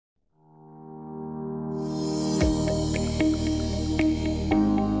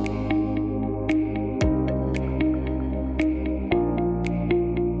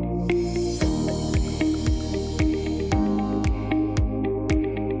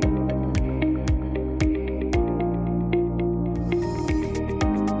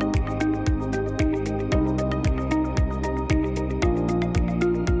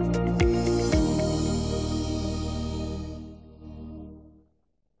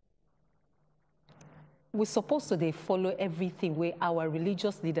we're supposed to they follow everything where our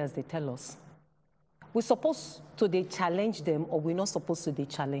religious leaders they tell us. We're supposed to they challenge them, or we're not supposed to they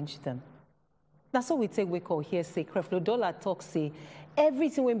challenge them. That's what we take we call here say Creflo Dollar talk say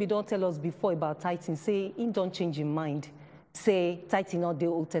everything when we don't tell us before about tithing, say he don't change your mind. Say tithing not the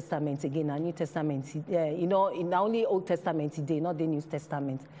Old Testament again, and New Testament. You know, in only Old Testament today, not the New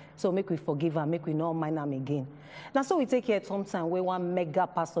Testament. So make we forgive and make we not mind them again. Now so we take here sometime where one mega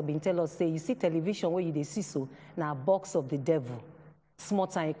pastor been tell us say you see television where you they see so now box of the devil. Small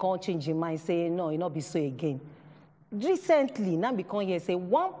time you can't change your mind, say no, it not be so again. Recently, now become here say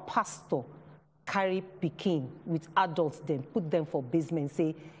one pastor carry Peking with adults then put them for basement,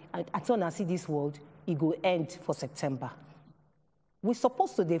 say until I see this world, it go end for September. We're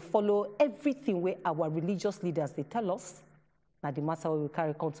supposed to they follow everything where our religious leaders they tell us. Now the matter we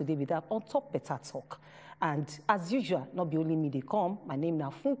carry on today with that on top better talk. And as usual, not be only me they come. My name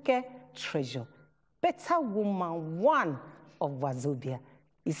now Funke Treasure, better woman one of Wazobia.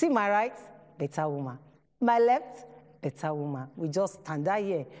 You see my right, better woman. My left, better woman. We just stand out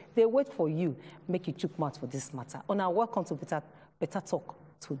here. They wait for you. Make you chook mouth for this matter. Oh, now welcome to better talk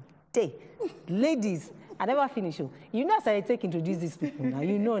today. Ladies, I never finish you. You know as I take introduce these people now.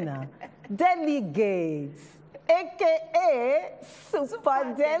 You know now. Delegates, a.k.a.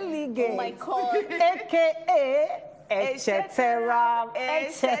 super delegates. Oh my God. A.k.a. etc. Oh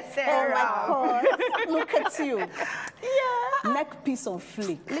my God. Look at you. Yeah. Neck piece on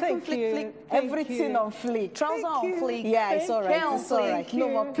flick. Thank you. Everything on flick. Trouser on flick. Yeah, it's all right. Hair on It's all right. flick. No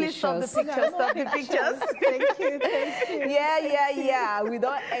more Please stop the pictures. pictures. Stop the pictures. Thank you. Thank you. Yeah. We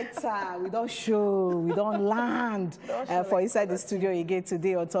don't enter. We don't show. We don't land. For inside the studio again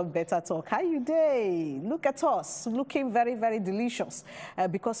today on Top Better Talk. How you day? Look at us. Looking very, very delicious.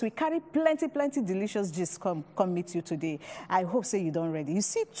 Because we carry plenty delicious gist come meet you today. I hope say you don't ready. You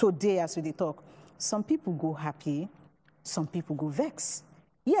see today as we talk, some people go happy, some people go vex.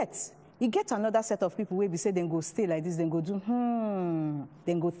 Yet, you get another set of people where we say then go stay like this, then go do,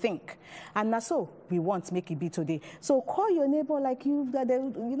 then go think. And that's so we want to make it be today. So call your neighbor like you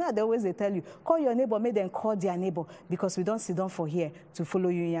know, they always they tell you, call your neighbor, make them call their neighbor, because we don't sit down for here to follow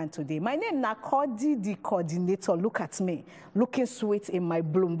you here today. My name is Cody, the coordinator. Look at me, looking sweet in my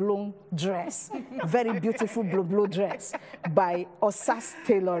bloom dress. Very beautiful bloom dress by Osas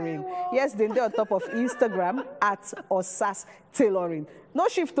Tailoring. Yes, then they're on top of Instagram at Osas Tailoring. No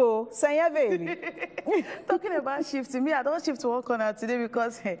shift, oh, Talking about shift, to me, I don't shift to work on her today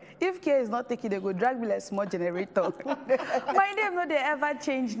because if care is not taking, they go drag me like small generator. My name, no, they ever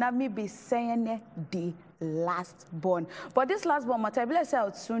change. Now me be saying the last born. But this last born matter, I say I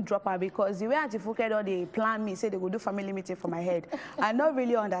would soon drop her because the way Antifuke they plan me, say they go do family meeting for my head. I don't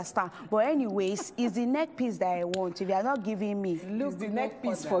really understand. But anyways, it's the neck piece that I want. If you are not giving me, look the neck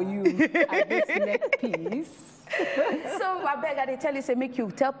piece for you. I this neck piece. So I beg, I tell you, say make you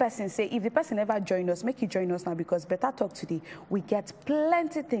tell person, say if the person ever join us, make you join us now, because better talk today. We get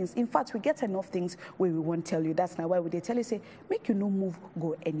plenty things. In fact, we get enough things where we won't tell you. That's now why they tell you, say make you no move,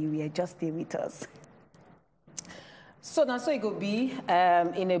 go anywhere, just stay with us. So now, so it will be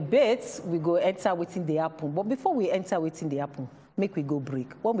in a bit we go enter within the happen. But before we enter within the happen, make we go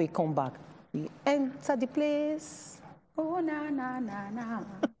break. When we come back, we enter the place. Oh na.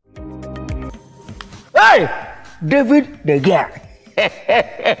 Hey, David the guy.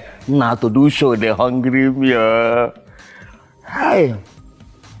 Now to do show the hungry me. Hi.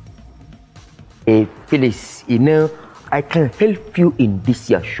 Hey, Phyllis, you know I can help you in this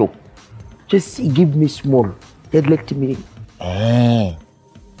year show. Just give me small. They'd let me. I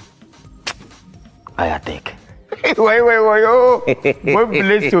take. Wait, oh. One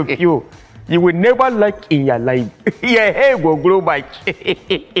place of you. You will never like in your life. Your hair will grow back.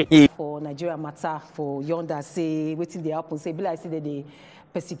 For Nigeria matter, for yonder, say, waiting they happen, say, I see that they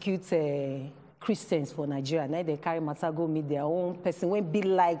persecute Christians for Nigeria. Now they carry matter, go meet their own person, won't be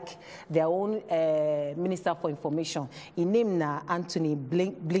like their own Minister for Information. His name na Anthony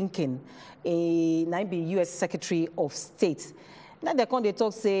Blinken, now be U.S. Secretary of State. Now they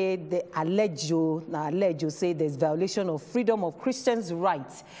talk, say, they allege, say there's violation of freedom of Christians'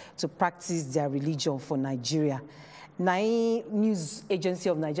 rights to practice their religion for Nigeria. Nine News Agency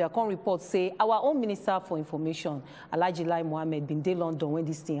of Nigeria can report, say, our own Minister for Information, Alhaji Lai Mohammed, been in London when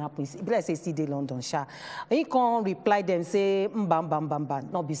this thing happens. Let's say, see, London, sha. He can reply them, say, bam,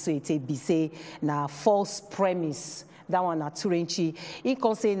 not be so, it be say, na false premise. that one at Turenchi. He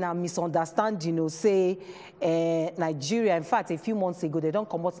can say now misunderstanding, you know, say Nigeria. In fact, a few months ago, they don't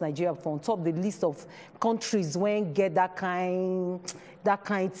come out Nigeria from top the list of countries when get that kind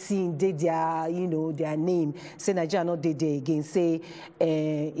thing, they their, you know, their name. Say Nigeria not they again. Say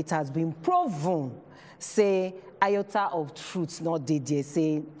it has been proven. Say iota of truth not they there.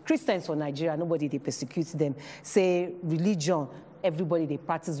 Say Christians for Nigeria, nobody they persecute them. Say religion, everybody they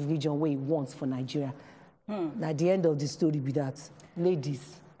practice religion where he wants for Nigeria. At the end of the story be that,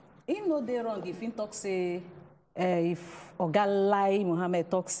 ladies. He know they wrong if he talk say, if Ogalai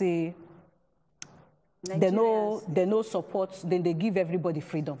Muhammad talk say, they no support, then they give everybody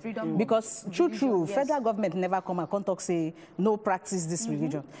freedom. Because true, yes. Federal government never come and come talk say, no practice this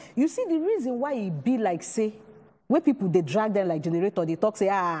religion. You see the reason why it be like say, where people they drag them like generator, they talk say,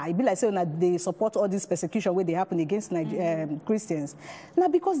 it be like say they support all this persecution where they happen against Christians. Now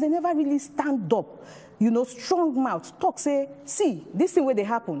because they never really stand up, you know, strong mouth, talk say, see, this thing where they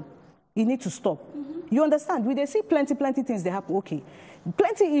happen, you need to stop. You understand? We they see plenty things they happen. Okay.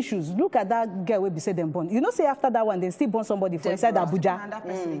 Plenty issues. Look at that girl where beside them born. You know, say after that one, they still born somebody for inside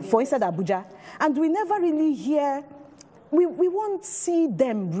Abuja. For inside Abuja. And we never really hear, we won't see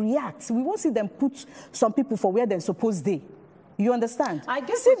them react. We won't see them put some people for where they're supposed they. You understand? I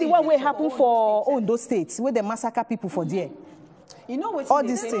guess see the one where happen for Ondo states, where they massacre people for there. You know what? All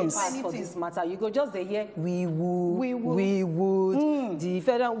these things for this matter. You go just hear we would, the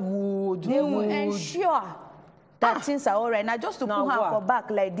federal would, they will ensure that things are all right. Now just to put her for back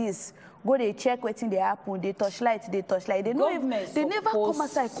like this, go they check waiting they happen, they touchlight. They never come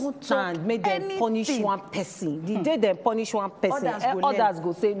outside and make them punish one person. The day they punish one person, others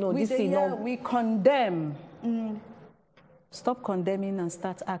go say no, this is no. We condemn. Stop condemning and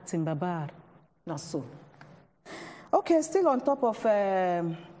start acting, Babar. Not so. Okay, still on top of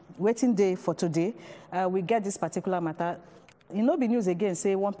waiting day for today, we get this particular matter. You know, the news again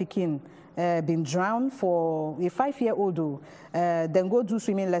say one Pekin been drowned for a 5-year-old. Then go do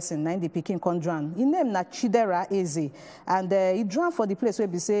swimming lesson. Now the Pekin can drown. His name na Chidera Eze, and he drowned for the place where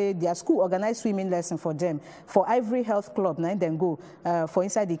we say their school organized swimming lesson for them for Ivory Health Club. Now then go for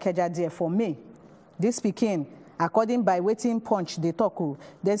inside the Keja there for May. This Pekin, according by waiting punch they talk.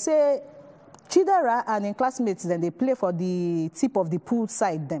 They say Chidera and in classmates, then they play for the tip of the pool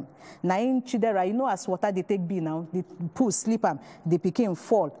side them. Now in Chidera, you know as water they take be now, the pool slip them, they became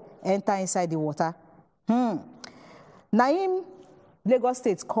fall, enter inside the water. Now in Lagos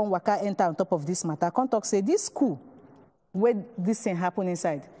State, come waka enter on top of this matter. Come talk say this school, where this thing happen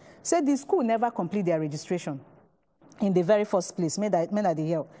inside, say this school never complete their registration. In the very first place,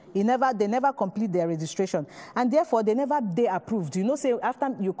 they never complete their registration, and therefore they never approved. You know, say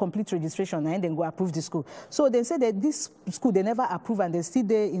after you complete registration, and then go approve the school. So they say that this school they never approve, and they still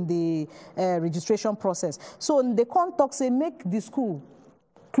there in the registration process. So they can't talk say make the school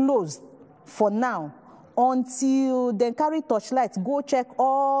closed for now until they carry torchlight, go check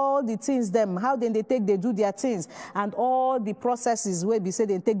all the things them, how then they do their things, and all the processes where we say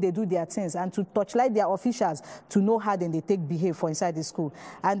they do their things, and to torchlight their officials to know how then they behave for inside the school.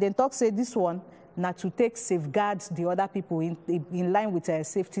 And then talk say this one, not to take safeguards the other people in line with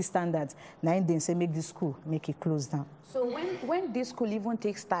safety standards. Now then say make the school, make it close down. So when this school even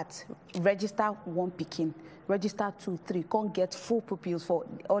take start, register one Pekin, register 2, 3, can't get full pupils for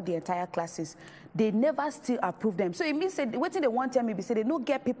all the entire classes. They never still approve them. So it means that what they want to tell me be say they don't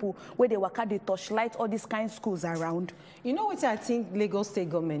get people where they work at the torchlight all these kind of schools around. You know what I think Lagos State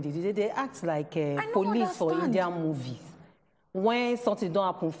government did? They act like police for Indian movies. When something don't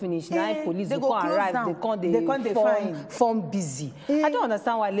happen finish, now police they go arrive, they can't form busy. I don't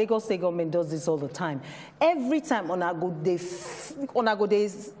understand why Lagos State government does this all the time. Every time on I go they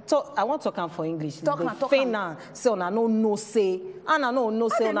talk, I want to talk for English. Say on I no say, and I no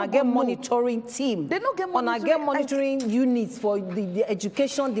say on I get monitoring team. They don't get monitoring. On I get monitoring units for the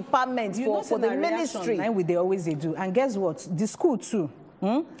education department for the ministry. And they always do. And guess what? The school too.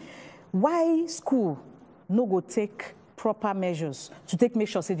 Why school no go take proper measures to make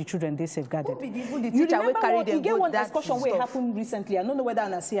sure say the children they safeguarded? You remember you get one discussion where happened recently. I don't know whether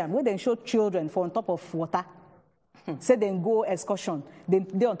I see them where they show children for on top of water. Say then go excursion.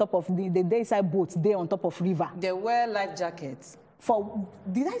 They on top of they inside boats. They on top of river. They wear life jackets.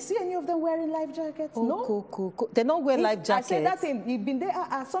 Did I see any of them wearing life jackets? Oh, no. Cool. They don't wear life jackets. I said that thing. It been there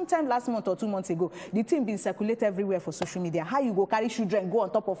sometime last month or 2 months ago. The thing been circulated everywhere for social media. How you go carry children, go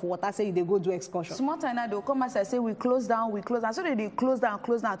on top of water, say they go do excursion. Small time now, they'll come and say, we close down. So they close down.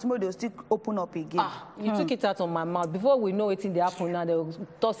 Tomorrow they'll still open up again. You took it out of my mouth. Before we know it in the happen now, they'll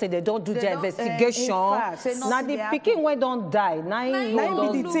talk, say they don't do their investigation. Now the picking when don't die.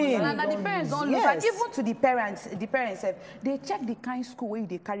 Now be the thing. Now the parents don't lose. And even to the parents they check the kind school where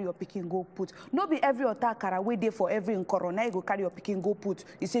they carry your picking go put. No be every otakara where they for every in corona you go carry your picking go put.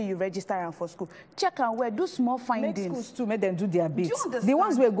 You say you register and for school. Check and where do small findings. Make schools too, make them do their bits. The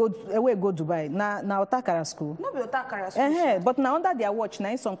ones where go Dubai. Now otakara school. No be otakara school. But now under their watch,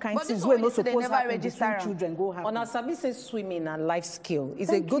 now some kind of things where no supposed to register children go happen. On our Sabi says swimming and life skill is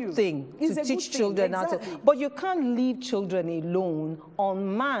a good thing to teach children how to. But you can't leave children alone,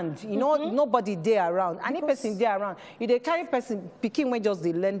 unmanned. You know, nobody there around. Any person there around. You they carry person picking when just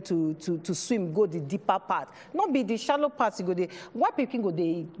they learn to swim, go the deeper part. Not be the shallow parts you go there. Why picking go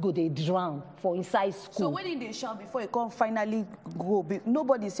they drown for inside school? So when they shout before you come finally go,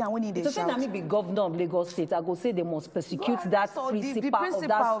 nobody say when they shout. So say me be governor of Lagos State, I go say they must persecute that principal of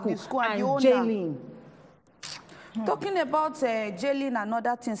that school and jailing. Talking about jailing and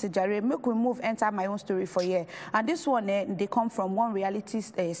other things, Jare, make we move enter my own story for here. And this one, they come from one reality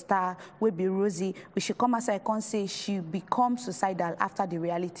star, will be Rosie. We should come as I can say she become suicidal after the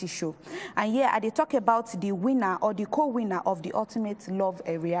reality show. And yeah, they talk about the winner or the co-winner of the Ultimate Love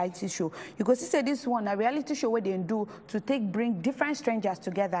reality show. You go see say this one, a reality show where they do to bring different strangers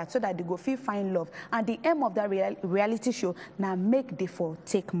together so that they go find love. And the aim of that reality show now make they for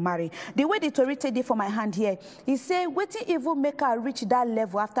take marry. The way the story take for my hand here is say wetin even make her reach that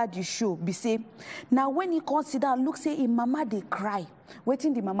level after the show be say now when you consider look say im mama dey cry.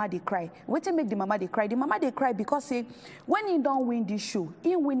 Wetin the mama dey cry? Wetin make the mama dey cry? The mama dey cry because say when he don't win this show,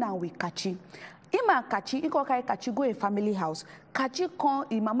 he win am with Kachi. Him and Kachi, he go carry Kachi go in family house. Kachi come,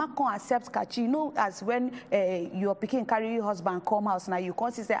 his mama come accept Kachi. You know, as when your pikin carry your husband come house now, you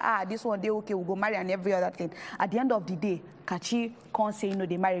can't say, this one day okay, we'll go marry and every other thing. At the end of the day, Kachi can't say,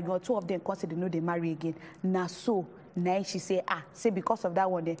 they marry again. Two of them can't say, they marry again. Now so, now she say, say because of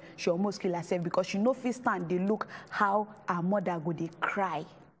that one, day, she almost kill herself because she know first stand they look how her mother go they cry.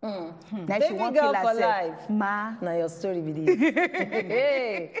 Now she won't kill herself. Ma. Now your story video.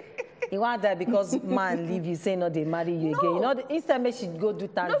 Hey. You want that because man leave you, say no, they marry you again. You know, instead she go do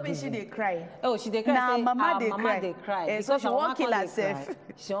Thanksgiving. No, but she they cry. Oh, she they cry. Nah, say, mama they cry. So she won't kill herself.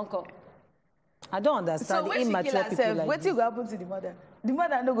 She won't come. I don't understand. So when she kill herself, like what will happen to the mother? The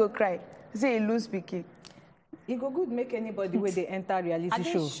mother no go cry. Say he lose speaking. It go good make anybody where they enter reality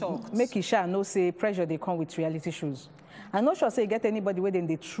show. Make it sure no say pressure they come with reality shows. I'm not sure say get anybody where then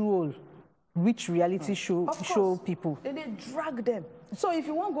they troll which reality show people. They drag them. So if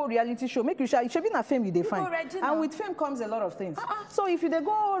you want to go reality show, make you sure it should be in a fame you define. And with fame comes a lot of things. So if you they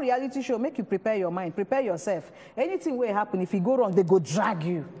go reality show, make you prepare your mind, prepare yourself. Anything will happen. If you go wrong, they go drag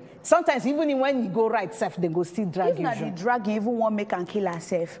you. Sometimes even when you go right, self, they go still drag you. If not the drag, you even want make and kill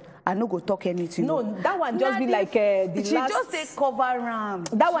herself. I no go talk anything. No, that one just be like the she last. She just say cover ram.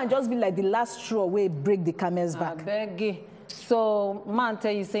 That one just be like the last straw where break the camel's back. I beg you. So man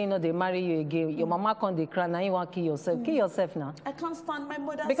tell you say they marry you again. Your mama can't they cry now you want to kill yourself. Kill yourself now. I can't stand my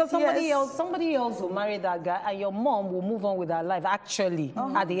mother's because somebody else will marry that guy and your mom will move on with her life actually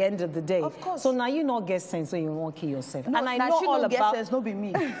at the end of the day. Of course. So now you not get sense so you won't kill yourself. No, and I know all about sense, no be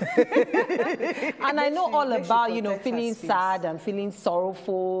me. And I know all about feeling sad and feeling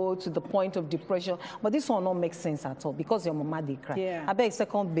sorrowful to the point of depression. But this one not make sense at all because your mama they cry. Yeah. I beg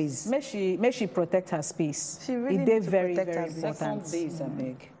second base. Make she protect her space. She really needs to very protect her important. Second base, I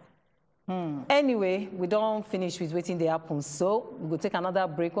beg. Anyway, we don't finish with waiting they happen. So we'll take another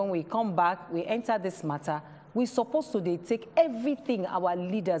break. When we come back, we enter this matter. We're supposed to take everything our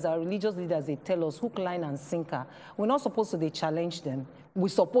leaders, our religious leaders, they tell us, hook, line, and sinker. We're not supposed to challenge them. We're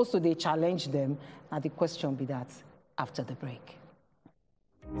supposed to challenge them. And the question be that after the break.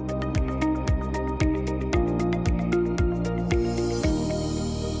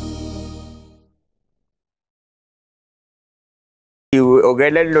 Okay,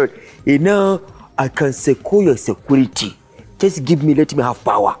 landlord, I can secure your security. Just let me have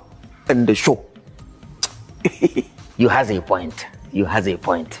power and the show. You has a point. You has a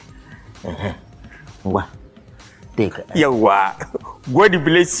point. What? Take it. God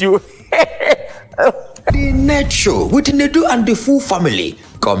bless you. The Net Show with Nedu and the full family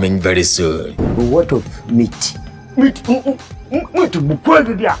coming very soon. What of meat? Meat.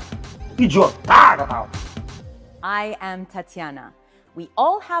 I am Tatiana. We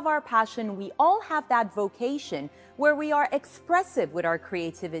all have our passion, we all have that vocation where we are expressive with our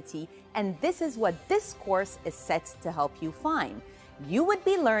creativity, and this is what this course is set to help you find. You would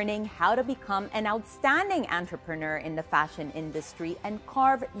be learning how to become an outstanding entrepreneur in the fashion industry and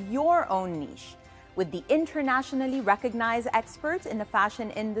carve your own niche. With the internationally recognized experts in the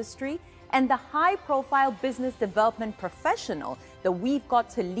fashion industry and the high-profile business development professional that we've got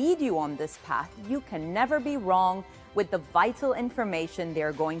to lead you on this path, you can never be wrong with the vital information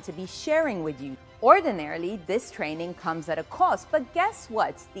they're going to be sharing with you. Ordinarily, this training comes at a cost, but guess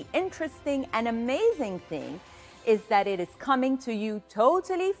what? The interesting and amazing thing is that it is coming to you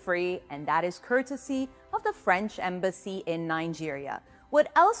totally free, and that is courtesy of the French Embassy in Nigeria. What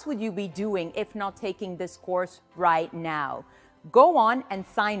else would you be doing if not taking this course right now? Go on and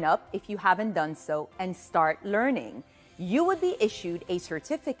sign up if you haven't done so and start learning. You would be issued a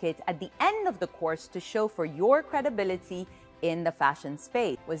certificate at the end of the course to show for your credibility in the fashion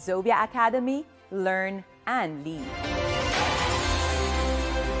space. Wazobia Academy, learn and lead.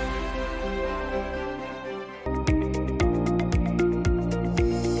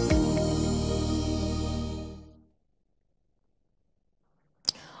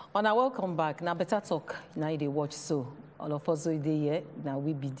 Now welcome back. Now better talk. Now they watch so. All of us here. Now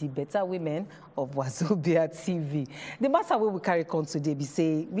we be the better women of Wazobia TV. The matter we will carry on today be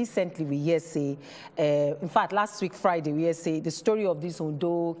say recently we hear say, in fact last week Friday we hear say the story of this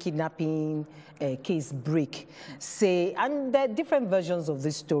Ondo kidnapping case break. Say and there are different versions of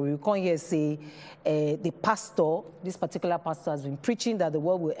this story. We can hear say the pastor, this particular pastor has been preaching that the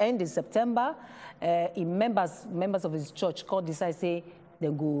war will end in September. Members of his church can't decide say they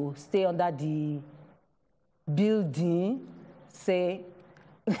go stay under the building, say,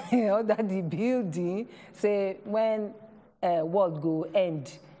 under the building, say, when world go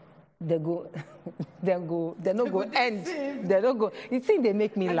end, they no go end. They don't go. You think they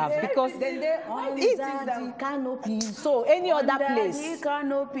make me laugh because it's the canopy. So any other place. The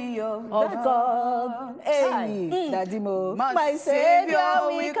canopy of God. Hey, Daddy Mo. My Savior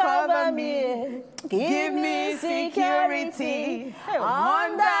will cover me. Give me security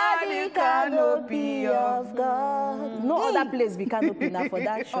under the canopy of God. No other place be canopy now for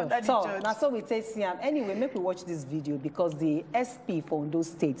that show. So now so we say Siam. Anyway, make we watch this video because the SP for Ondo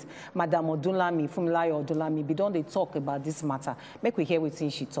State, Madam Odunlami, Funmilayo Odunlami, be done they talk about this matter. Make we hear what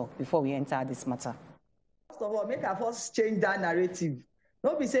she talk before we enter this matter. First of all, make her first change that narrative.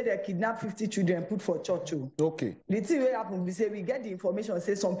 Don't be say they kidnap 50 children put for church. Okay. The thing will happen, we say we get the information,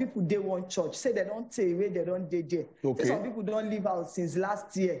 say some people they want church, say they don't stay away, they don't stay there. Okay. Say some people don't live out since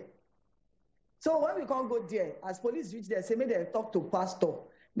last year. So when we can't go there, as police reach there, say maybe they talk to pastor.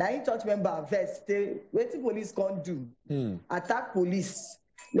 Now in church member vest, what the police can't do? Attack police.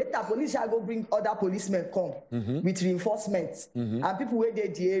 Later police shall go bring other policemen come with reinforcements and people where they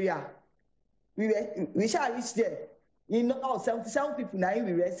the area. We shall reach there. You know, 77 people now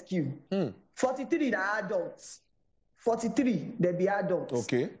we rescue. 43 are adults. 43 they be adults.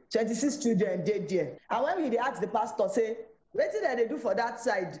 Okay. 26 children dead there. And when we ask the pastor, say, what did they do for that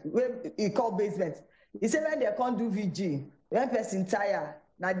side where he call basement? He said when they can't do VG, when person tired,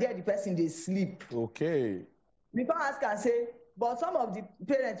 now there the person they sleep. Okay. We can ask and say, but some of the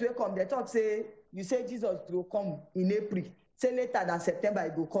parents will come, they talk say, you say Jesus will come in April. Say later than September,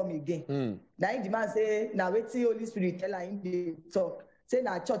 it will come again. Now the man say, now wait till Holy Spirit tell him they talk. Say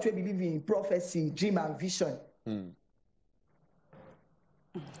now church will believe in prophecy, dream and vision.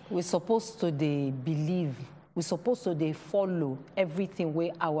 We're supposed to believe, we're supposed to follow everything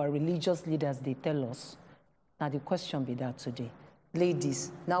where our religious leaders they tell us. Now the question be that today.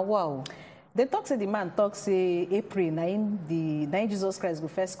 Ladies, now wow. They talk say the man talk say April 9 Jesus Christ will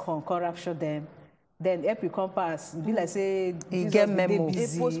first come rapture them. Then April come pass. Be like say he get memo. He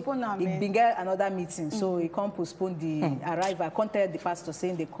postpone am. He been get another meeting, so he can't postpone the arrival. I can't tell the pastor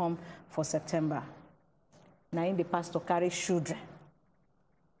saying they come for September. Now the pastor carry children,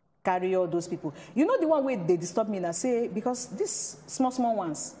 carry all those people. You know the one way they disturb me and say because these small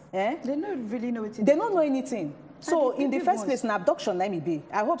ones, they don't really know anything. They don't know anything. So in the first place, an abduction let me be.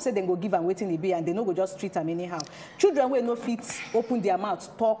 I hope say they go give and waiting be and they no go just treat them anyhow. Children will no fit open their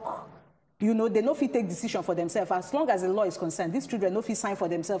mouth, talk. You know, they no fit take decision for themselves. As long as the law is concerned, these children no fit sign for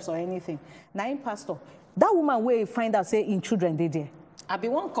themselves or anything. Now in pastor, that woman will find out say in children they there. I be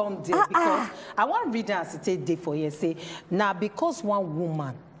one come there because I want read as it day for you say now because one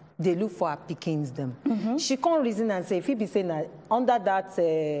woman they look for her pickings them. She can't reason and say, if he be saying that under that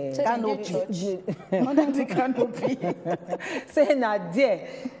canopy, under the canopy, saying that there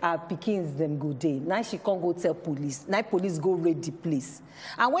her pickings them go day. Now she can't go tell police. Now police go raid the place.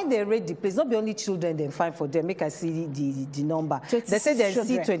 And when they raid the place, not be only children they find for them. Make I see the number. They say they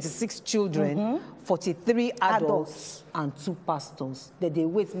see 26 children, 43 adults, and 2 pastors. That they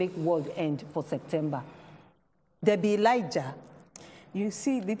wait make world end for September. There be Elijah. You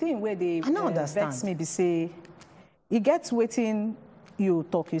see, the thing where they vex me be say, it gets waiting you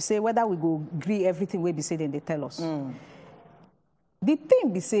talk. You say whether we go agree everything we be say, then they tell us. The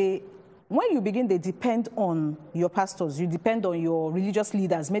thing be say, when you begin, they depend on your pastors, you depend on your religious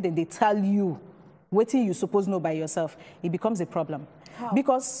leaders, maybe they tell you what you suppose know by yourself, it becomes a problem. How?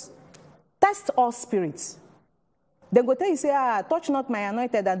 Because test all spirits. They go tell you, say, touch not my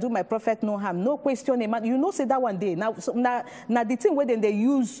anointed and do my prophet no harm. No question. You know, say that one day. Now the thing where then they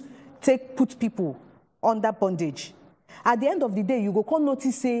use, put people under bondage. At the end of the day, you go come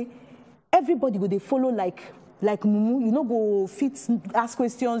notice, say, everybody go they follow like mumu. You know, go fit ask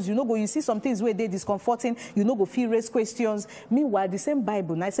questions. You know, go you see some things where they discomforting. You know, go feel raise questions. Meanwhile, the same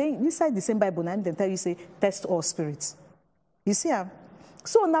Bible. Now I say inside the same Bible, now they tell you, say, test all spirits. You see,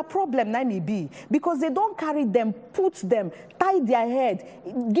 so na problem na may be because they don't carry them, put them, tie their head,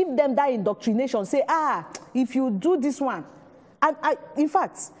 give them that indoctrination. Say, if you do this one, and in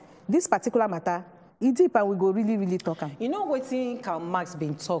fact, this particular matter, it's deep and we go really talk. You know what Karl Marx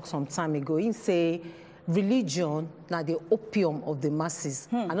been talk some time ago? He say religion na the opium of the masses.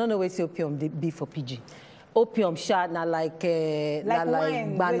 I don't know what opium they be for PG. Opium shot na like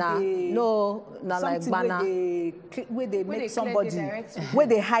bana. No, na like bana. Where they make somebody, where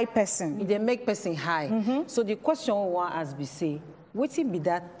they high person. They make person high. So the question we want us be say, what be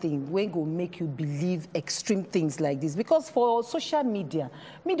that thing when go make you believe extreme things like this? Because for social media,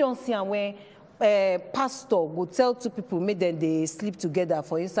 me don't see where pastor go tell 2 people, make them they sleep together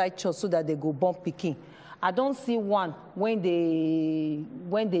for inside church so that they go born picking. I don't see one when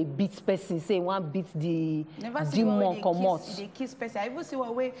they beat person, say one beat the demon come out. They kiss person. I even see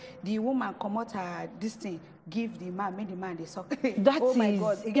one way the woman come out her this thing, give the man, make the man they suck. That oh my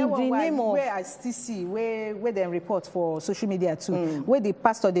God! In the name of where I still see where they report for social media too, where the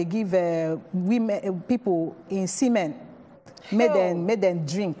pastor they give women people in semen, made them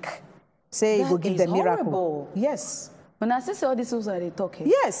drink, say it will give them miracle. Horrible. Yes. When I see all these things that they talk,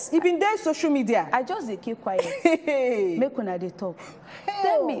 yes, even there social media. I just they keep quiet. Make when they talk.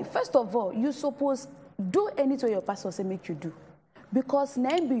 Tell me, first of all, you suppose do anything your pastor say make you do, because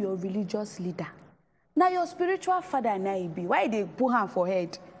now be your religious leader. Now your spiritual father now be. Why they put hand for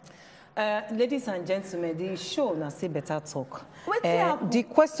head? Ladies and gentlemen, the show now say better talk. The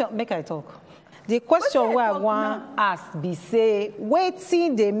question, make I talk. The question where I want ask be say,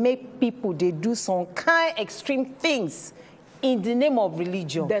 waiting they make people they do some kind extreme things in the name of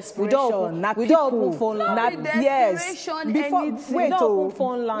religion. Desperation. We don't open phone line. Yes. Before, wait, open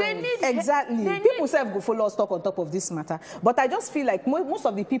phone line. Exactly. People say go follow us talk on top of this matter. But I just feel like most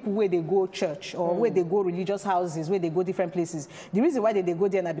of the people where they go church or where they go religious houses, where they go different places, the reason why they go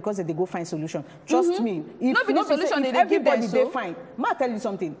there now because they go find solution. Trust me. If everybody they find, ma tell you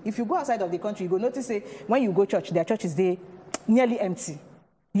something. If you go outside of the country, you go notice say when you go church, their church is there nearly empty.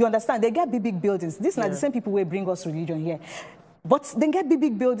 You understand? They get big buildings. These are the same people who bring us religion here. But they get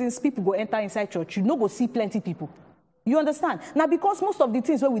big buildings, people go enter inside church. You know, go see plenty people. You understand? Now, because most of the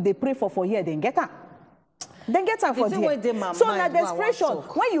things where they pray for here, they get them. They get them for there. So now desperation,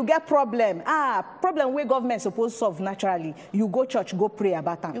 when you get problem where government supposed to solve naturally, you go church, go pray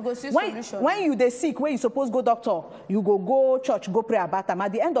about them. You go see solution. When you they sick, where you supposed go doctor, you go church, go pray about them.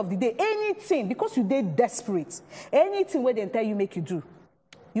 At the end of the day, anything, because you they desperate, anything where they tell you make you do,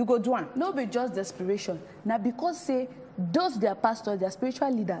 you go do one. No be just desperation. Now because say those their pastors, their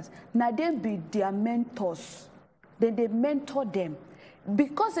spiritual leaders, now they be their mentors. Then they mentor them.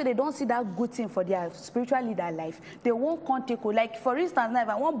 Because they don't see that good thing for their spiritual leader life, they won't contact. Like for instance, now if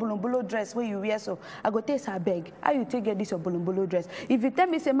I want bulumbulu dress where you wear, so I go take her beg. How you take get this your bulumbulu dress? If you tell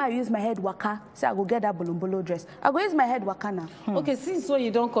me say I use my head waka, say I go get that bulumbulu dress. I go use my head waka now. Okay, since when you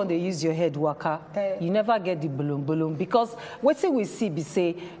don't come, they use your head waka, you never get the bulumbulu because what we see be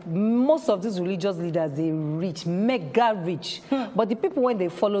say most of these religious leaders they rich, mega rich, but the people when they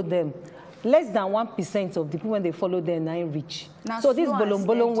follow them. Less than 1% of the people when they follow them are rich. Now so this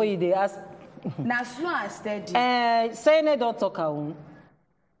bolong way they ask. Now slow and steady. Saying don't talk our own.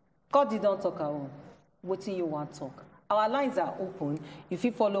 God don't talk our own. What do you want to talk? Our lines are open. If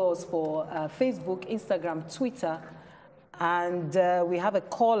you follow us for Facebook, Instagram, Twitter, and we have a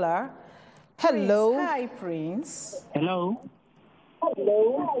caller. Hello. Prince. Hi, Prince. Hello.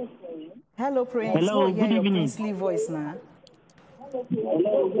 Hello. Hello, Prince. Hello, Hear good your evening. princely voice now.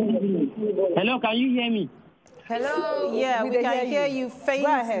 Hello, can you hear me? Hello. Yeah, we can hear you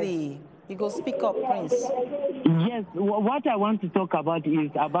faintly. You go speak up, Prince. Yes, what I want to talk about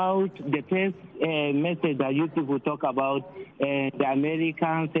is about the first message that you people talk about, the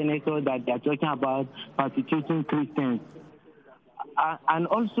American senator that they're talking about persecuting Christians. And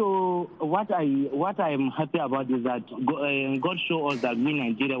also, what I am happy about is that God showed us that we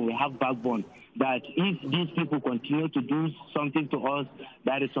Nigerians, we have backbone. That if these people continue to do something to us,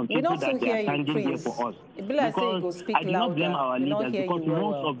 there is some people that they are standing there for us. Because I do not blame our leaders, because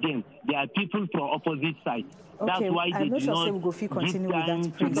most of them, they are people from opposite sides. Okay, that's why they I'm not do sure not we go continue with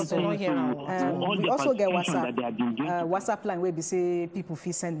that, Prince. We also get WhatsApp line where we say people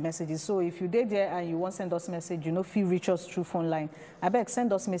feel send messages. So if you did there and you want to send us message, you know, feel reach us through phone line. I beg,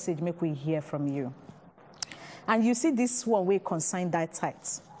 send us message, make we hear from you. And you see this one way consign that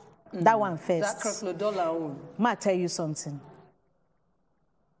tight. That one first. Ma tell you something.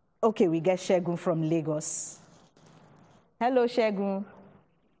 Okay, we get Shegun from Lagos. Hello, Shegun.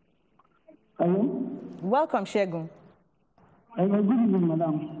 Hello. Welcome, Shegun. Good evening,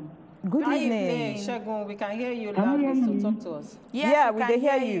 madam. Good evening. Shegun, we can hear you loudly, so talk to us. Yes, yeah, we can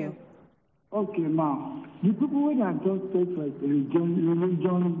hear you. Okay, ma'am. The people that just take like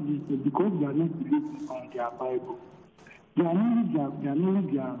religion because they are not believing on their Bible. They are not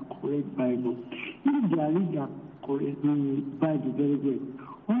their correct Bible. If they are reading their correct Bible very well,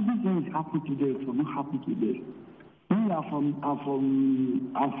 all these things happen today, so not happen today. We are from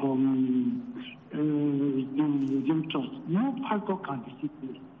the church. No pastor can visit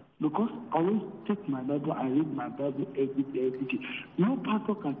me because I always take my Bible. I read my Bible every day. No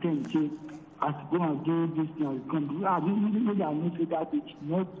pastor can tell me, "I go and do this thing." I come. I know say that it's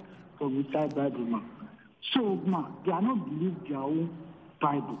not from inside Bible, man. So, man, they are not believe their own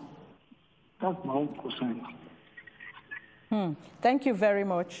Bible. That's my own concern. Thank you very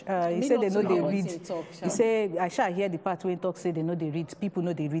much. He said they know they read. He said, I shall hear the part where he talks, say they know they read. People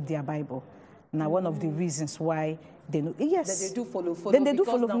know they read their Bible. Now, one of the reasons why they know. Yes. Then they do follow. Then they do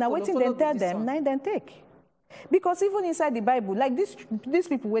follow. Now, waiting, then tell them, now then take. Because even inside the Bible, like these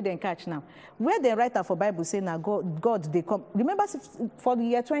people where they catch now, where the writer for Bible say, now God, they come. Remember for the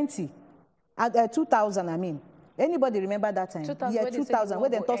year 2000, I mean. Anybody remember that time? 2000, where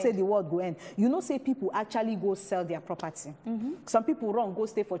they talk say the world go end. You know, say people actually go sell their property. Some people run, go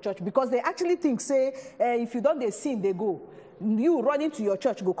stay for church because they actually think, say, if you don't they sin, they go. You running to your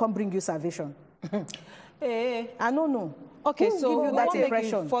church, go come bring you salvation. I don't know. Okay, who so give you that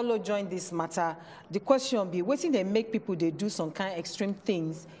impression? Follow join this matter. The question be, waiting they make people they do some kind of extreme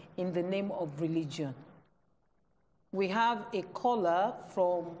things in the name of religion. We have a caller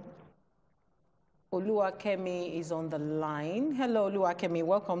from Oluwakemi is on the line. Hello, Oluwakemi.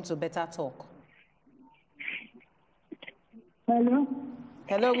 Welcome to Better Talk. Hello.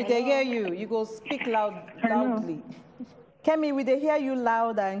 Hello, we can hear you. You go speak loudly. Kemi, we can hear you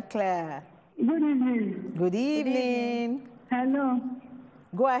loud and clear. Good evening. Good evening. Hello.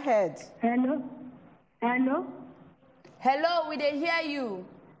 Go ahead. Hello. Hello. Hello, we can hear you.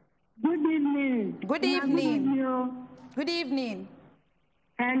 Good evening. Good evening. Good evening.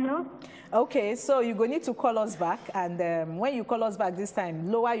 Hello. Okay, so you go need to call us back, and when you call us back this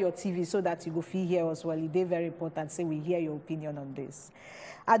time, lower your TV so that you go feel hear us well. It's very important. Say we hear your opinion on this.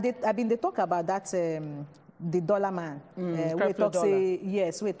 I mean, they talk about that the dollar man. We talk say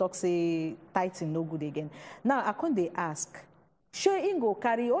yes. We talk say tithing no good again. Now I can't they ask, sure he go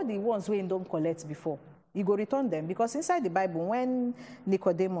carry all the ones we don't collect before. You go return them because inside the Bible when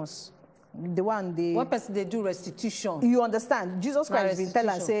Nicodemus. One person they do restitution. You understand? Jesus Christ will tell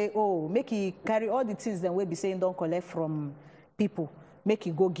and say, oh, make he carry all the things that we be saying don't collect from people. Make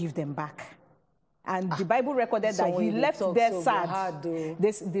he go give them back. And the Bible recorded that he left there sad.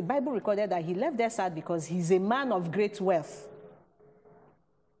 The Bible recorded that he left there sad because he's a man of great wealth.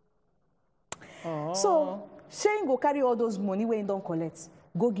 So, Shane go carry all those money where he don't collect,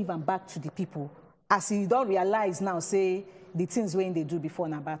 go give them back to the people. As he don't realize now, say, the things when they do before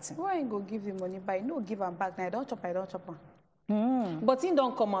na bad thing. Why ain't go give him money by no give him back now? I don't chop. But he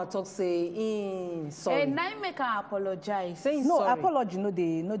don't come out talk say sorry. And now make her apologize. Saying no sorry. Apology. No,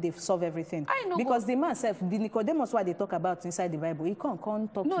 they solve everything. I know because the man self, the Nicodemus what they talk about inside the Bible, he can't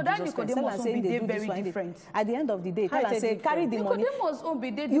talk to Jesus. No, that Nicodemus won't be very different. At the end of the day, tell and say carry the money. Nicodemus won't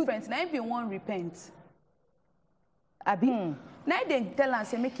be different. Now he be one repent. Abi. Now they tell and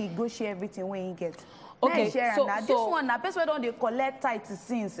say make he go share everything when he get. Okay, so this one, na person don't they collect tithe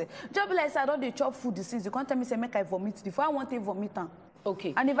since. Just be like I don't they chop food since. You can't tell me say make I vomit. If I want to vomit,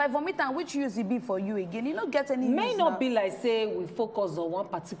 Okay. And if I vomit, and which use it be for you again? You don't get any May use not now. be like, say, we focus on one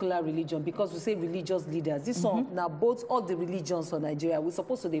particular religion because we say religious leaders. This one, now both all the religions of Nigeria, we're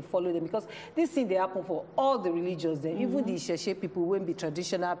supposed to they follow them because this thing they happen for all the religions. Then even the Sheshe people, when be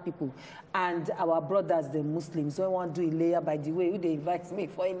traditional people, and our brothers, the Muslims, when want to do Ileya, by the way, who they invite me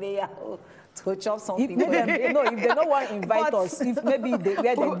for Ileya to chop something. If they don't want to invite us, if maybe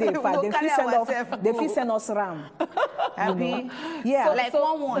where they far, they fit send us ram. Yeah, so, like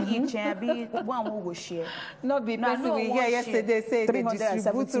one each, one will share. Not be person we hear yesterday say they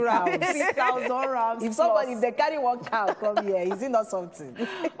distribute around 3,000 rams. If they carry one cow come here, is it not something?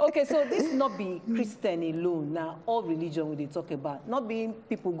 Okay, so this not be Christian alone. Now all religion we they talk about. Not being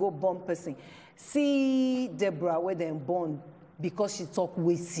people go born person. See Deborah where they born because she talk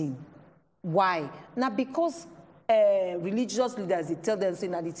wasting. Why? Now because religious leaders, they tell them, say,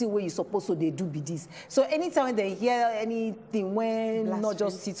 now the thing where you supposed to they do be this. So anytime when they hear anything when not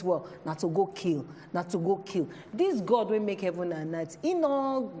just sit well, not to go kill, not to go kill. This God will make heaven and earth. He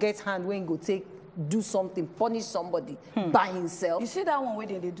not get hand when go take, do something, punish somebody by himself. You see that one where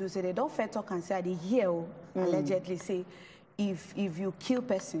they do, say they don't fair talk and say, they hear, allegedly say, if you kill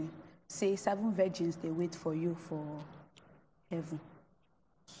person, say 7 virgins, they wait for you for heaven.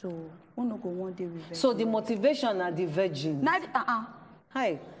 So, we no go one day revenge. So the motivation are the virgin.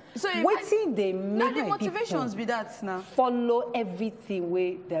 Hi. So waiting they make the motivations be that now. Follow everything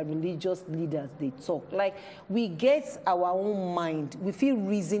where the religious leaders they talk. Like we get our own mind. We feel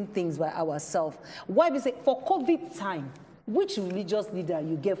reason things by ourselves. Why we say for COVID time? Which religious leader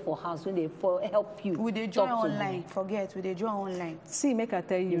you get for house when they help you? Would they join online? Forget, would they join online? See, make I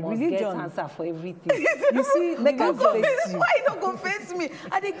tell you, you religion get answer for everything. You see, make I face you. Why you don't go face me?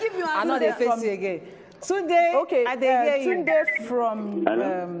 I they give you answer. I know they face you again. Tunde, okay, I hear you. Tunde from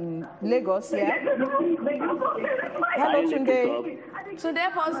Lagos, yeah. Hello, Tunde.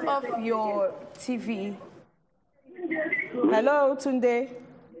 Tunde, pause off your TV. Hello, Tunde.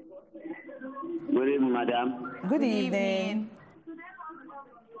 Good evening, madam. Good evening.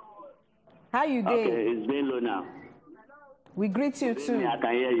 How you doing? Okay, it's been low now. We greet you too. I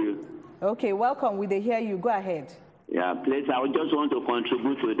can hear you. Okay, welcome. We they hear you. Go ahead. Yeah, please. I would just want to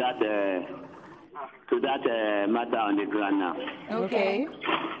contribute to that matter on the ground now. Okay.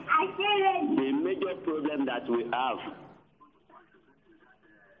 The major problem that we have.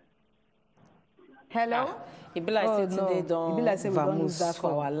 Hello. It be like today don't vamoose that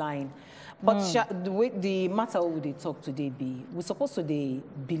for our line. But the way the matter we they talk today be, we're supposed to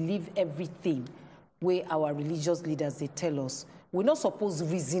believe everything where our religious leaders they tell us. We're not supposed to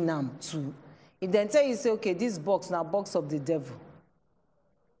reason them to. If they tell you say, okay, this box now box of the devil.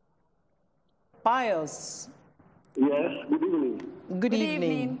 Pius. Yes. Good evening. Good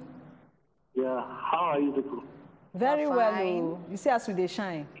evening. Yeah. How are you people? Very well. You see us with the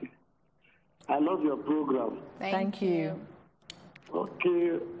shine. I love your program. Thank you.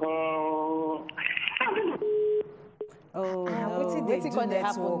 Okay. What's it going to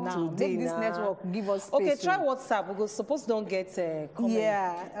happen now? Make this network give us space. Okay, try WhatsApp. We suppose don't get comments.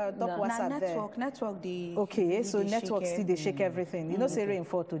 Yeah, top WhatsApp there. Network. Okay, so network still they shake everything. You know, say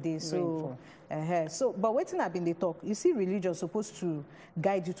rainfall today, so but waiting up in the talk. You see, religion supposed to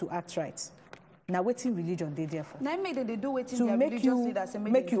guide you to act right. Now, waiting religion they there for. Now make they do waiting to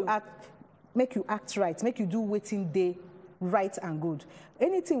make you act right, make you do waiting day right and good.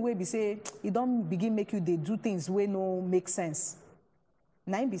 Anything where be say you don't begin make you they do things where no make sense.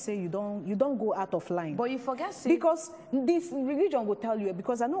 Now be say you don't go out of line. But you forget because this religion will tell you,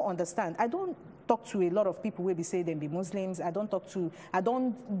 because I don't understand. I don't talk to a lot of people where be say them be Muslims. I don't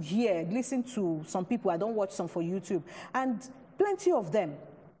listen to some people. I don't watch some for YouTube. And plenty of them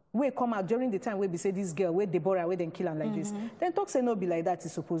will come out during the time where we say this girl, where Deborah, where then kill her like this. Then talk say no be like that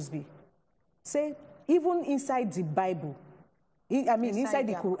is supposed to be. Say even inside the Bible, I mean inside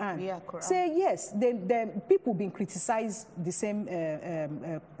the Quran, Quran. Say yes, the people been criticized the same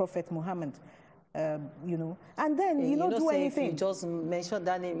Prophet Muhammad, you know, and then you don't do anything. If you just mention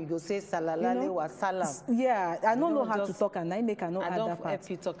that name, you go say Salallahu wa salam. Yeah, I don't know how to talk, and I make I know I other don't part. help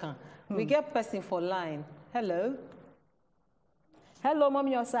you talk. We get person for line. Hello. Hello,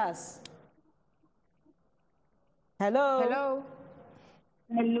 Mommy Osas. Hello. Hello.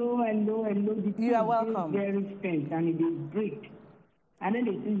 Hello. You are welcome. Very strange, and it is break. And then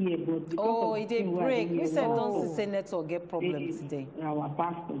they see here, but it did break. We said don't say network get problems today. Our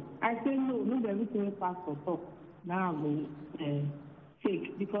pastor. I say no everything pastor talk. Now we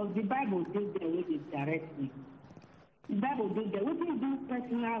fake, because the Bible did there with it directly. The Bible did there. What do you do?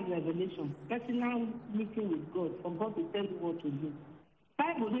 Personal revelation, personal meeting with God, for God to tell you what to do.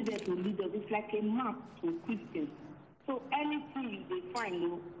 Bible did there to lead us. It's like a map to Christians. So anything they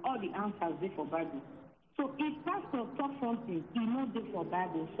find, all the answers there for Bible. So if pastor talk something, you know they for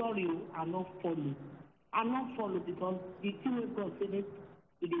Bible, sorry, I not follow. I not follow because the thing we God said it,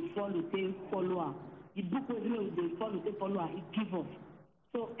 they follow, say follower. The book we they follow, say follower, it give up.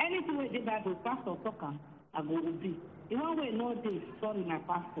 So anything we the Bible, pastor talk, I go obey. The one way know this, sorry, my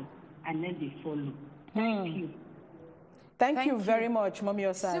pastor, and then they follow. Thank you. Thank you very much, Mommy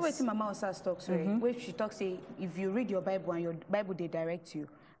Osas. See what Mama Osas talks, where she talks, say, if you read your Bible and your Bible, they direct you,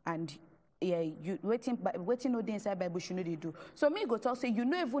 and yeah, you waiting know the inside Bible, you know they do. So me go talk, say, you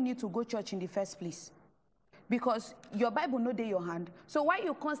don't even need to go church in the first place. Because your Bible no dey your hand. So why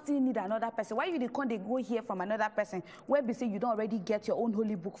you constantly need another person? Why you dey go hear from another person where be say you don't already get your own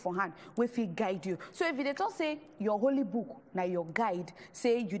holy book for hand, where he guide you? So if they don't say your holy book, now your guide,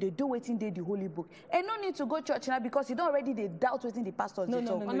 say you dey do waiting dey the holy book. And no need to go church now because you don't already they doubt waiting the pastors. No.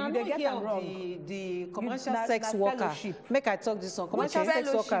 And I don't hear of the commercial sex worker. Make I talk this on commercial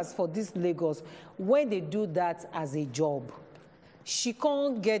sex workers for this Lagos. When they do that as a job, she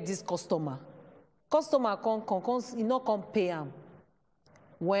can't get this customer. Customer come pay him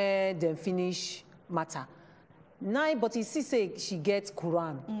when they finish matter. Now, but you see, say she gets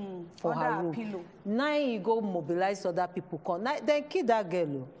Quran for her room. Pillow. Now you go mobilize other people. Come. Now, then kill that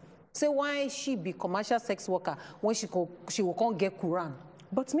girl. Say why she be commercial sex worker when she will come get Quran.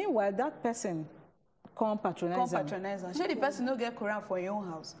 But meanwhile, that person come patronize her. Should the person not get Quran for your own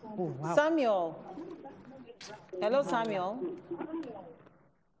house? Oh, wow. Samuel. Hello, Samuel.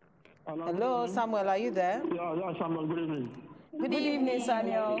 Hello, Samuel, are you there? Yeah, Samuel, good evening. Good evening,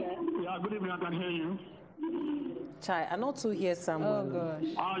 Samuel. Yeah, good evening, I can hear you. Chai, I not to hear Samuel. Oh,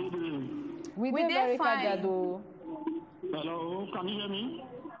 gosh. How are you doing? We very fine. Hello, can you hear me?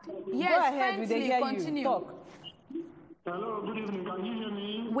 Yes, go ahead, we hear continue. You. Talk. Hello, good evening, can you hear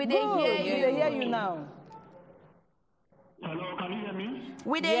me? We hear you now. Hello, can you hear me?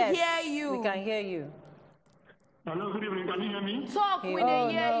 We hear you. We can hear you. Hello, good evening. Can you hear me? Talk, we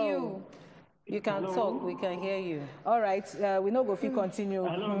hear you. You can talk, we can hear you. All right, we no go fit continue.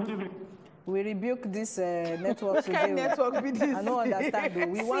 Hello, good evening. We rebuke this network today. What kind of network be this? I don't understand though.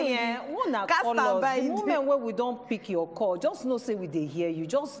 We want to call us. The moment when we don't pick your call, just know say we dey hear you.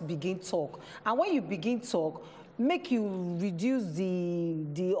 Just begin talk. And when you begin talk, make you reduce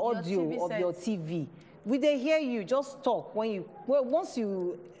the audio of your TV. We dey hear you. Just talk. Once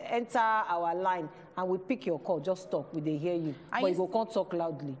you enter our line and we pick your call, just talk. We dey hear you. But you can't talk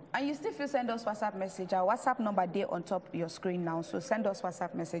loudly. And you still send us WhatsApp message. Our WhatsApp number there on top of your screen now. So send us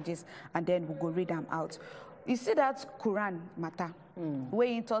WhatsApp messages and then we'll go read them out. You see that Quran matter? Where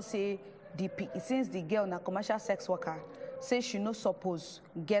it say since the girl na commercial sex worker say she no suppose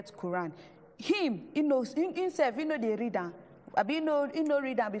get Quran. Him, himself, they read them. I mean, no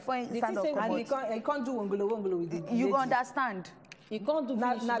read them before he stand up. And he can't do wongolo with it. You understand? You can't do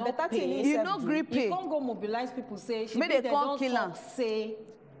finish, better thing. You no grip You can't go mobilize people, say, they can't kill them. Say,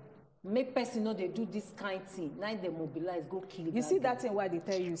 make person know they do this kind of thing. Now they mobilize, go kill them. You see that thing why they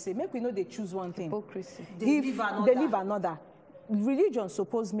tell you, say, make we know they choose one thing. Hypocrisy. They leave another. Religion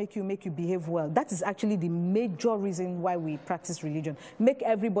suppose make you behave well. That is actually the major reason why we practice religion. Make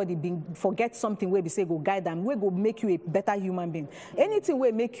everybody forget something where we say go guide them, where go make you a better human being. Anything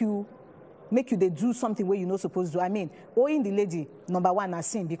where make you they do something where you're not supposed to. I mean, owing the lady, number one, as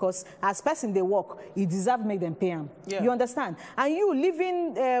sin, because as person they work, you deserve to make them pay them. Yeah. You understand? And you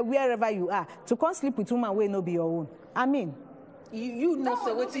living wherever you are, to come sleep with woman where no be your own. I mean, you know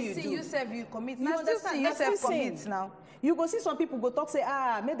so what you do. You commit. You understand? You commit now. You go see some people go talk, say,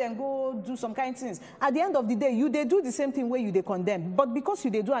 make them go do some kind of things. At the end of the day, they do the same thing where you they condemn. But because they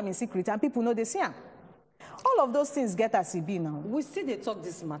do them in secret and people know they see them. All of those things get us be now. We still they talk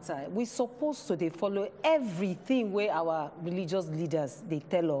this matter. We supposed to they follow everything where our religious leaders they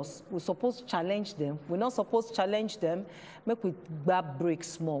tell us. We supposed to challenge them. We're not supposed to challenge them. Make we grab break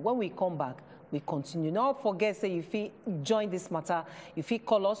small. When we come back, we continue. Don't forget, say if you join this matter, if you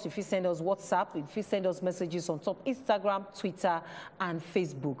call us, if you send us WhatsApp, if you send us messages on top Instagram, Twitter, and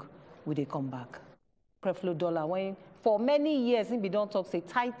Facebook, we they come back. Preflow dollar. When for many years, we don't talk say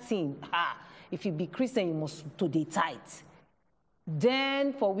tithing. If you be Christian, you must to the tithe.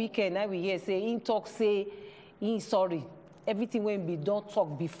 Then for weekend, now we hear say in talk say sorry. Everything when we don't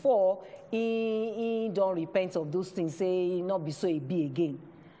talk before, he don't repent of those things. Say not be so it be again.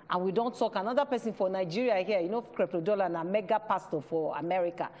 And we don't talk another person for Nigeria here, Creflo Dollar and a mega pastor for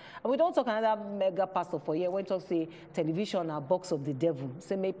America. And we don't talk another mega pastor for here. When talk say television a box of the devil,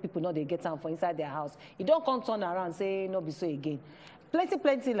 say make people know they get them for inside their house. You don't come turn around say no be so again.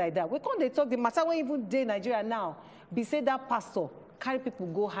 Plenty like that. We can't they talk the matter when even day Nigeria now. Be say that pastor carry people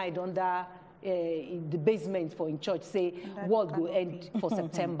go hide under in the basement for in church, say, world go end for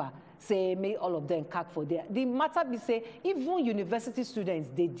September. Say, may all of them cut for there. The matter be say, even university students,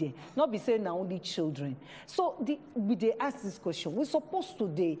 they there. Not be saying now only children. So they ask this question. We're supposed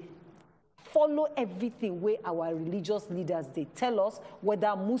to follow everything where our religious leaders, they tell us,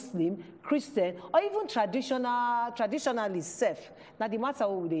 whether Muslim, Christian, or even traditionally self. Now the matter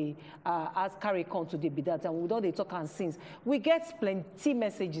what they ask carry on today be that, and we don't they talk and since. We get plenty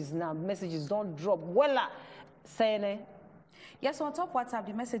messages now. Messages don't drop. Well, saying yes, on top WhatsApp,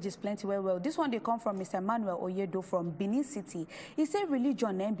 the message is plenty well. This one, they come from Mr. Emmanuel Oyedo from Benin City. He said,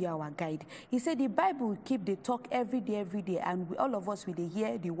 religion and be our guide. He said, the Bible will keep the talk every day, and all of us will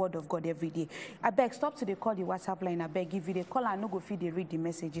hear the word of God every day. I beg, stop to the call the WhatsApp line. I beg, if you the call, I no go feed they read the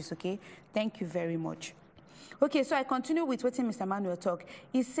messages, okay? Thank you very much. Okay, so I continue with what Mr. Manuel talk.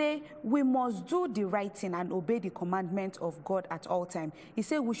 He say we must do the right thing and obey the commandment of God at all time. He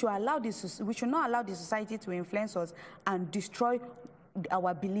say we should not allow the society to influence us and destroy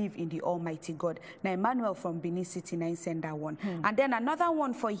our belief in the Almighty God. Now Emmanuel from Benin City, now send that one. And then another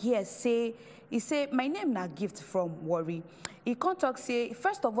one for here he say my name na gift from Worry. He can't talk say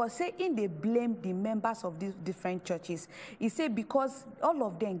first of all say in they blame the members of these different churches. He say because all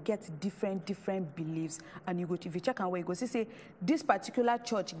of them get different beliefs, and you go to, if you check and where you go say this particular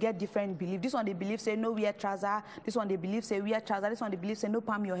church get different beliefs. This one they believe say no wear trouser. This one they believe say wear trouser. This one they believe say no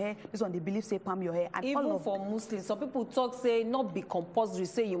palm your hair. This one they believe say palm your hair. And even all of for Muslims, some people talk say not be compulsory,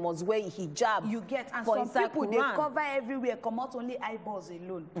 say you must wear hijab. You get, and for some people Quran. they cover everywhere, come out only eyeballs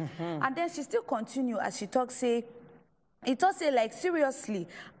alone. And then she still continue as she talks say. It also say like seriously,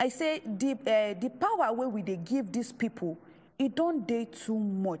 I say the power where we they give these people, it don't dey too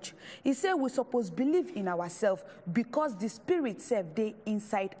much. He say we suppose believe in ourselves because the spirit self they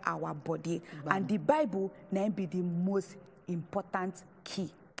inside our body, and the Bible now be the most important key.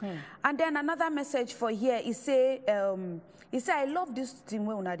 And then another message for here, he say I love this thing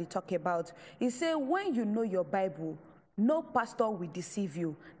when they talk about. He say when you know your Bible, no pastor will deceive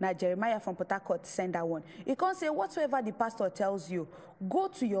you. Now Jeremiah from Port Harcourt send that one. He can't say whatsoever the pastor tells you, go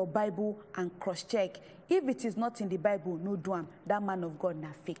to your Bible and cross-check. If it is not in the Bible, no do am. That man of God na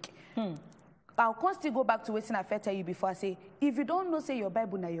fake. I'll constantly go back to what I tell you before. I say, if you don't know, say your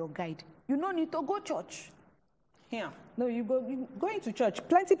Bible na your guide, you don't need to go church. Yeah. No, you going to church.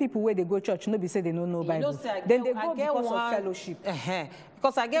 Plenty people where they go church, no be say they don't know Bible. Then they go because of fellowship.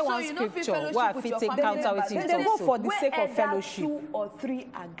 Because I get one scripture where I fit take counter with you. They go for the sake of fellowship. 2 or 3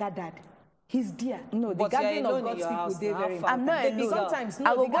 are gathered. He's there. No, the gathering of God's people, they very important. I'm not alone. Sometimes,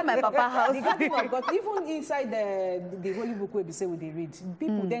 I will go to my papa's house. The gathering of God, even inside the Holy Book where we say they read,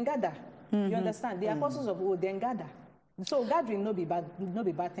 people then gather. You understand? The apostles of old then gather. So gathering no be bad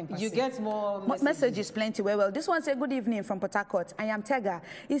thing. You get more messages plenty. Well, this one say good evening from Port Harcourt. I am Tega.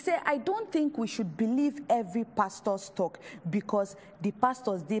 He said I don't think we should believe every pastor's talk because the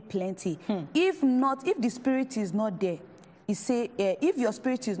pastors they plenty. If the spirit is not there, he say if your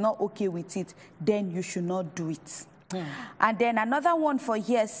spirit is not okay with it, then you should not do it. And then another one for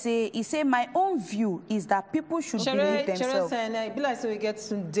here he say my own view is that people should believe themselves. It be like so we get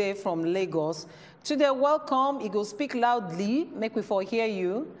today from Lagos. Today, welcome. You go speak loudly. Make we for hear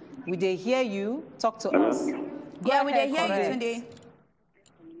you. We they hear you. Talk to us. Yeah, we they hear you today.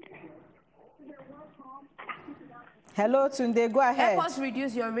 Hello, Tunde. Go ahead. Help us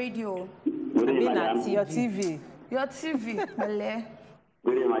reduce your radio. Your TV. Your TV.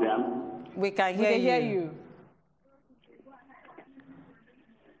 Good day, madam. We can hear you.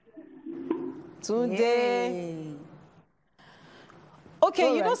 Today.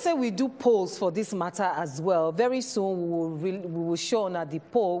 Okay, you know, say we do polls for this matter as well. Very soon we will show on the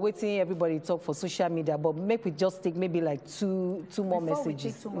poll, waiting everybody talk for social media, but make we just take maybe like two more messages. Before we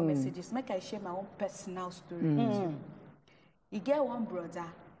take 2 more messages, make I share my own personal story. You get one brother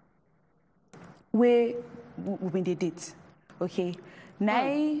where we did it, okay?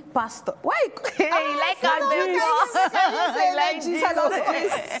 Now, pastor. Why? Like Jesus.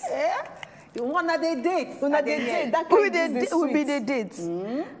 One of the dates. That will be the date.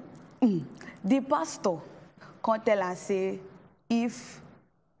 The pastor can't tell us say if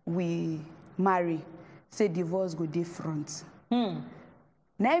we marry, say divorce go different.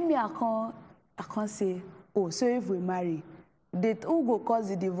 Now me I can't say, oh, so if we marry, who go cause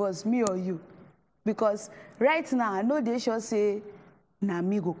the divorce, me or you? Because right now I know they should say na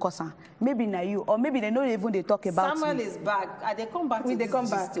me go cause am. Maybe na you, or maybe they don't even they talk about Samuel me. is back. They come back to they come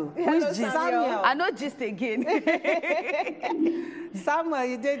back to. Which gist? Samuel. I know gist again. Samuel,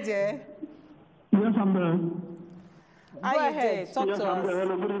 you did there? Yes, I'm there. Go ahead. Talk Yes, to I'm there. us.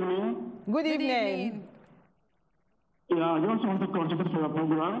 Hello, good evening. Good evening. Yeah, I just want to contribute to your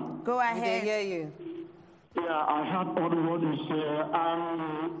program. Go ahead. They hear you. Yeah, I heard all the words you say. In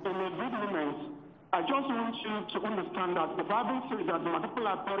a good moment, I just want you to understand that the Bible says that my people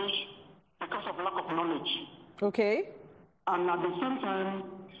are perished because of lack of knowledge. Okay. And at the same time,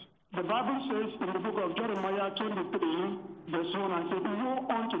 the Bible says in the book of Jeremiah 23, verse 1, I said, woe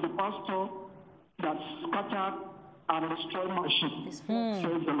unto the pastor that scattered and destroyed my sheep,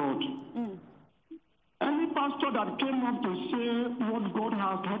 says the Lord. Any pastor that came up to say what God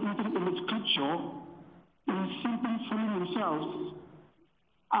has written in the scripture is simply fooling himself.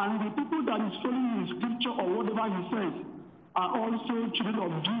 And the people that is following the scripture or whatever he says are also children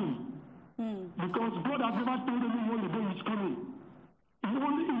of doom. Because God has never told anyone the day is coming. He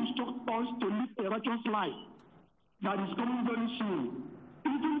only instructs us to live a righteous life that is coming very soon.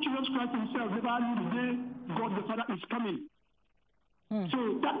 Even Jesus Christ himself never knew the day God the Father is coming.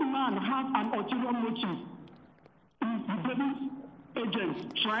 So that man has an ulterior motive. He's the devil's agent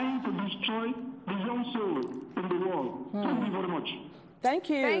trying to destroy the young soul in the world. Thank you very much. Thank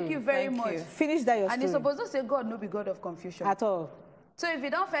you. Thank you very much. Finish that your story. And you're supposed to say God no be God of confusion. At all. So if you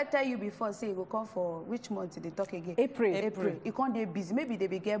don't first tell you before, say you go come for which month did they talk again? April. You can't be busy. Maybe they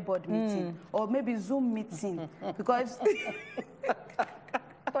will get board meeting or maybe Zoom meeting because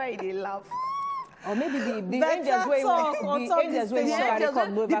why they laugh? Or maybe the angels way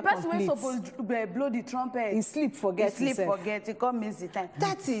the person who supposed to blow the trumpet. He sleep forget. He sleep forget. He can't miss the time.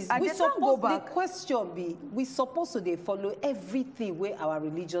 That is, and we supposed go back. The question be, we supposed to follow everything where our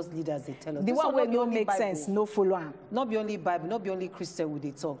religious leaders they tell us. The one where no make sense, no follow on. Not be only Bible, not be only Christian would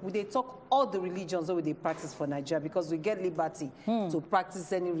they talk. Would they talk all the religions that they practice for Nigeria because we get liberty to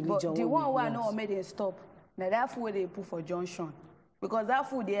practice any religion. But the one who I know made them stop. Now that food they put for Junction because that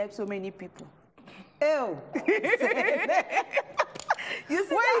food they help so many people. Ew. You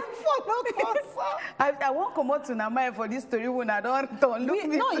see I won't come out to Namai for this story when I don't look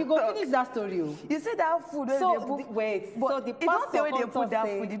me. No, you go finish that story. You see that food so they put, wait. But so the pastor they put that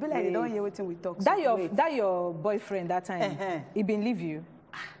food. They be like they don't hear what we talk. That your boyfriend that time. He believe you.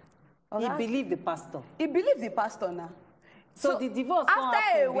 He believed the pastor. He believed the pastor now. So the divorce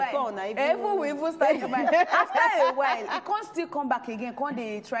after a while, after a while, he can't still come back again. Can't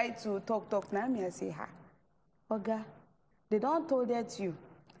they try to talk? Now me I say, Oga, they don't told that you.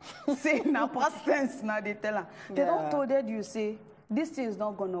 Say now past tense now they tell her. They don't told that you say this thing is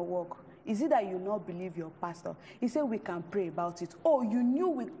not gonna work. Is it that you not believe your pastor? He said we can pray about it. Oh, you knew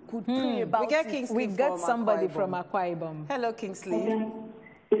we could pray about get it. Kingsley we got somebody from Akwa Ibom. Hello, Kingsley.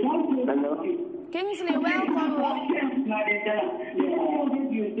 Hello. Kingsley, welcome.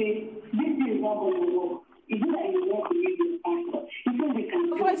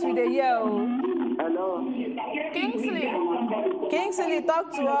 Voice with the yell. Hello. Kingsley,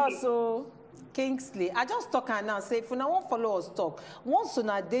 talk to us. So. Kingsley, I just talk and now say if you don't follow us talk, once on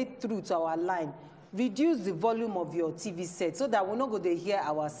a day through to our line, reduce the volume of your TV set so that we're not going to hear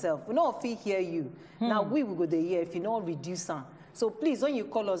ourselves. We not hear you. Now we will go to hear if you don't reduce them. So please, when you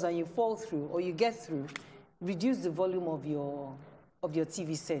call us and you fall through or you get through, reduce the volume of your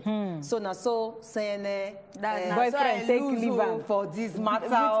TV set. So now saying boyfriend take leave for this matter.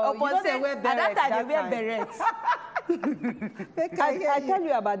 You know they wear beret. They wear beret. I tell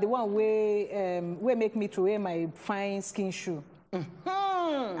you about the one where make me throw away my fine skin shoe.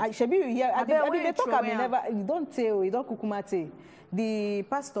 Shebi you hear? I they talk about never. You don't tell. You don't kukumate. The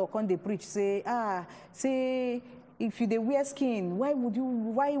pastor come they preach say say. If you they wear skin, why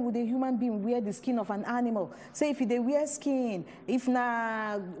would a human being wear the skin of an animal? Say if you they wear skin, if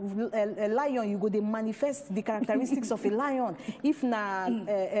na a lion, you go they manifest the characteristics of a lion. If na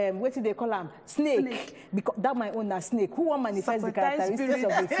what do they call them? Snake. Because that my own snake. Who want manifest the characteristics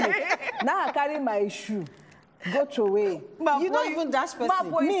of a snake? Now I carry my shoe. Go throw away. You don't even dash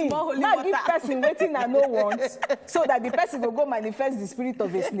person. Me, now give person waiting and no want, so that the person will go manifest the spirit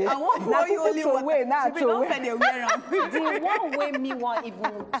of a snake. I want now you throw away. Now throw away. The one way me want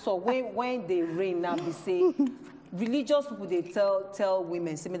even so when they rain now they say religious people they tell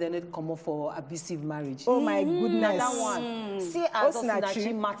women say they need to come up for abusive marriage. Oh my goodness. That one. See as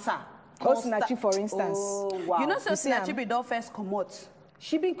Osinachi matter. Osinachi for instance. Oh wow. You know so Osinachi be don't first come out.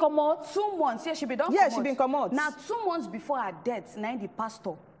 She been come out 2 months. Yeah, she been done. Yeah, she been come out. Now 2 months before her death, now her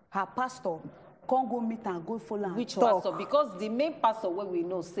pastor, can't go meet and go follow her. Which pastor? Because the main pastor where we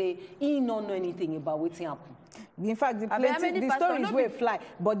know say he don't know anything about what's happening. In fact, the story is where fly.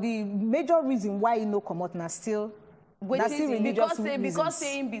 But the major reason why he no come out now still because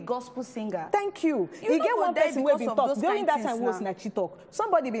saying be gospel singer. Thank you. You get one person where been talk during that time was na she talk.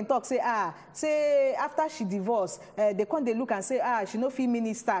 Somebody been talk say after she divorced, they come they look and say she no feel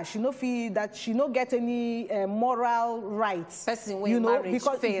minister, she no feel that she no get any moral rights. Person when marriage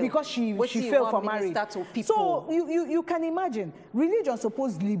because she failed for marriage. So you can imagine, religion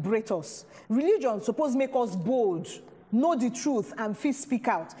supposed to liberate us. Religion supposed to make us bold. Know the truth and feel speak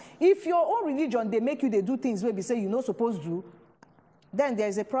out. If your own religion, they make you they do things where they say you're not supposed to, then there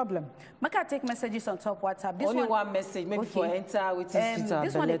is a problem. Make I take messages on top WhatsApp. This Only one message, maybe for enter with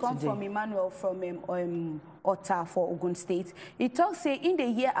this one comes from Emmanuel from Otta for Ogun State. He talks say in the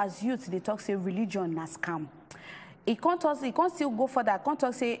year as youth, they talk say religion na scam. He can't still go further. Can't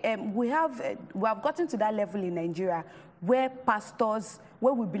talk say we have gotten to that level in Nigeria where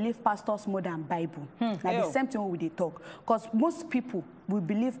we believe pastors more than Bible. Now the same thing we they talk. Because most people will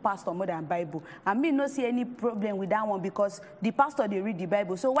believe pastor more than Bible. And me no see any problem with that one because the pastor they read the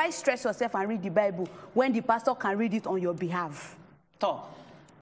Bible. So why stress yourself and read the Bible when the pastor can read it on your behalf? Talk.